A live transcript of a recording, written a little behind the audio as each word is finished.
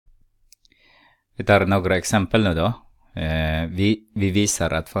Vi tar några exempel nu då. Vi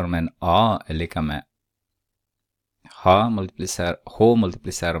visar att formeln A är lika med H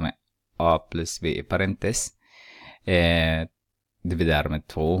multiplicerar med A plus B i parentes. Dividerar med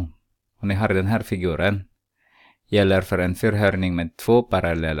 2. Och ni har den här figuren. Gäller för en fyrhörning med 2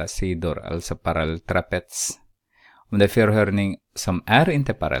 parallella sidor, alltså parallelltrapets. Om det är fyrhörning som är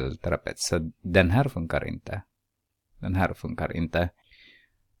inte parallelltrapets, så den här funkar inte. Den här funkar inte.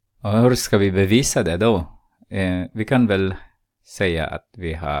 Och hur ska vi bevisa det då? Vi kan väl säga att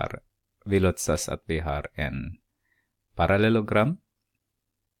vi låtsas att vi har en parallellogram.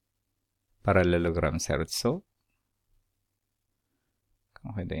 Parallellogram ser ut så.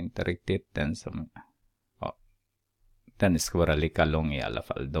 Kanske det är inte riktigt den som... Ja, den ska vara lika lång i alla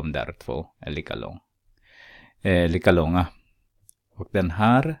fall. De där två är lika långa. Och den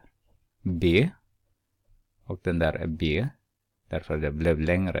här B. Och den där är B. Därför det blev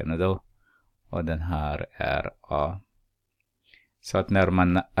längre nu då. Och den här är A. Så att när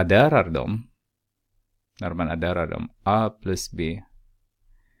man adderar dem, A plus B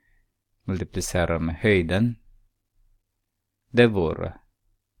multiplicerar med höjden, det vore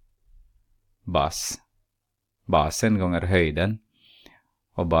basen gånger höjden.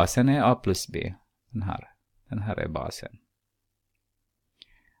 Och basen är A plus B. Den här är basen.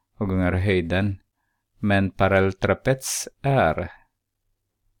 Och gånger höjden. Men parallelltrapets är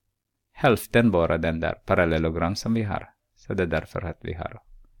hälften bara den där parallellogram som vi har. Så det är därför att vi har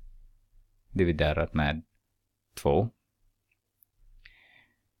dividerat med 2.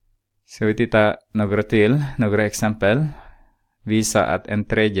 Så vi tittar några exempel. Visa att en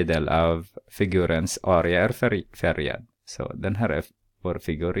tredjedel av figurens area är färgad. Så den här är vår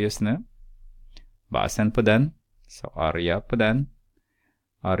figur just nu. Basen på den. Så area på den.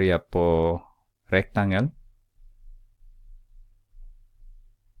 Area på rektangel.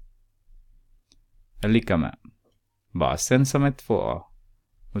 Är lika med basen som är 2A.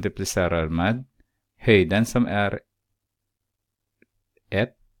 Multiplicerar med höjden som är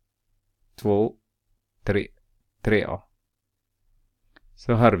 1, 2, 3A.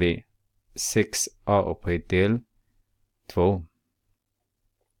 Så har vi 6A upphöjt till 2.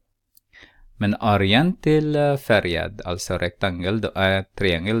 Men arean till färgad, alltså rektangel, då är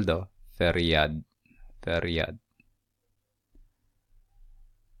triangel då färgad.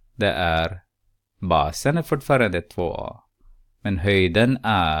 Det är basen är fortfarande 2A. Men höjden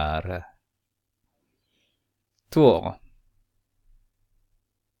är 2A.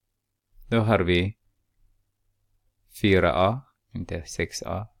 Då har vi 4A, inte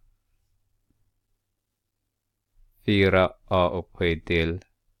 6A. 4A upphöjt till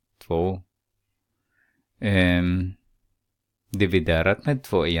 2. Dividerat med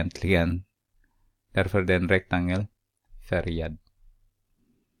 2 egentligen. Därför är det en rektangel färgad.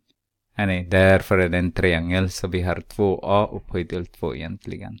 Nej, därför är det en triangel. Så vi har 2A upphöjt till 2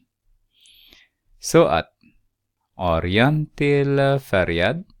 egentligen. Så att arean till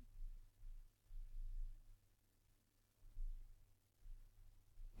färgad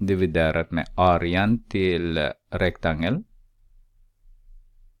dividerat med arean till rektangel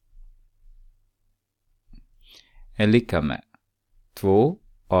är lika med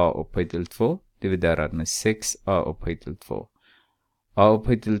 2A upphöjt till 2 dividerat med 6A upphöjt till 2. A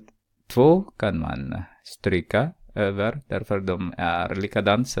upphöjt till 2 kan man stryka över, därför de är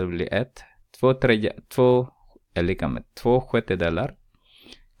likadant, så det blir 1. 2 är lika med 2 sjättedelar.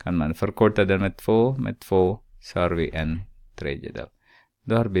 Kan man förkorta den med 2, så har vi en tredjedel.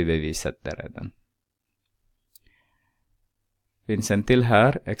 Då har vi bevisat det redan. Finns en till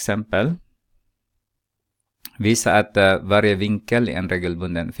här, exempel. Visa att varje vinkel i en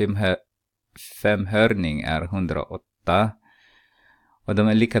regelbunden femhörning är 108. Och de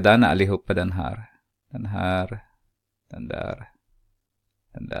är likadana allihopa, den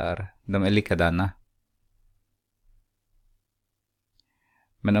där. De är likadana.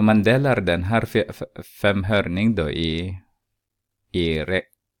 Men om man delar den här femhörning då i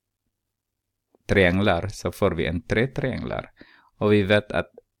trianglar, så får vi en 3 trianglar. Och vi vet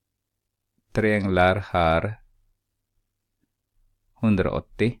att trianglar har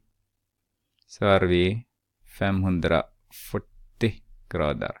 180. Så har vi 540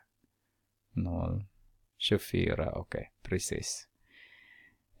 grader. 0, 24, okej, precis.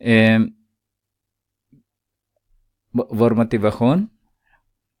 Vår motivation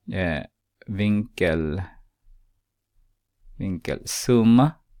är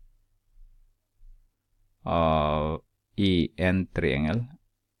vinkelsumma i en triangel.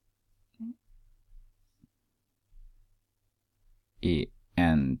 I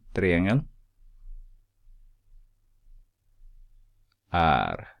en triangel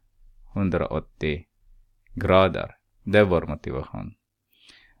är 180 grader. Det är vår motivation.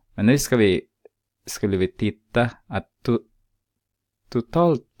 Men nu skulle vi titta att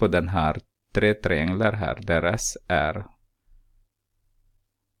totalt på den här 3 trianglar här, deras är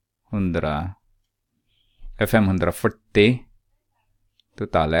 540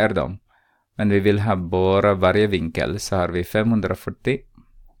 total är de. Men vi vill ha bara varje vinkel, så har vi 540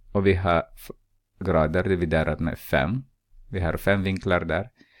 och vi har grader dividerat med 5. Vi har 5 vinklar där,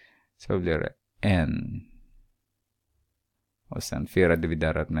 så blir det 1. Och sen 4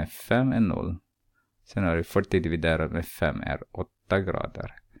 dividerat med 5 är 0. Sen har vi 40 dividerat med 5 är 8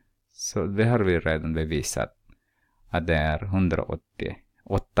 grader. Så det har vi redan bevisat att det är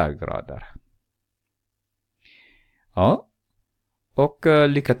 188 grader. Ja, och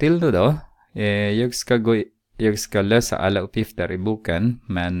lycka till nu då. Jag ska lösa alla uppgifter i boken,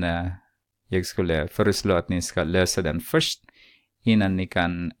 men jag skulle föreslå att ni ska lösa den först innan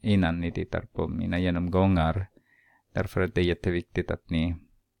ni tittar på mina genomgångar. Därför att det är jätteviktigt att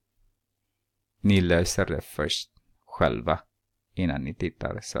ni löser det först själva innan ni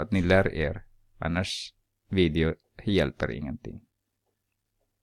tittar, så att ni lär er. Annars video hjälper ingenting.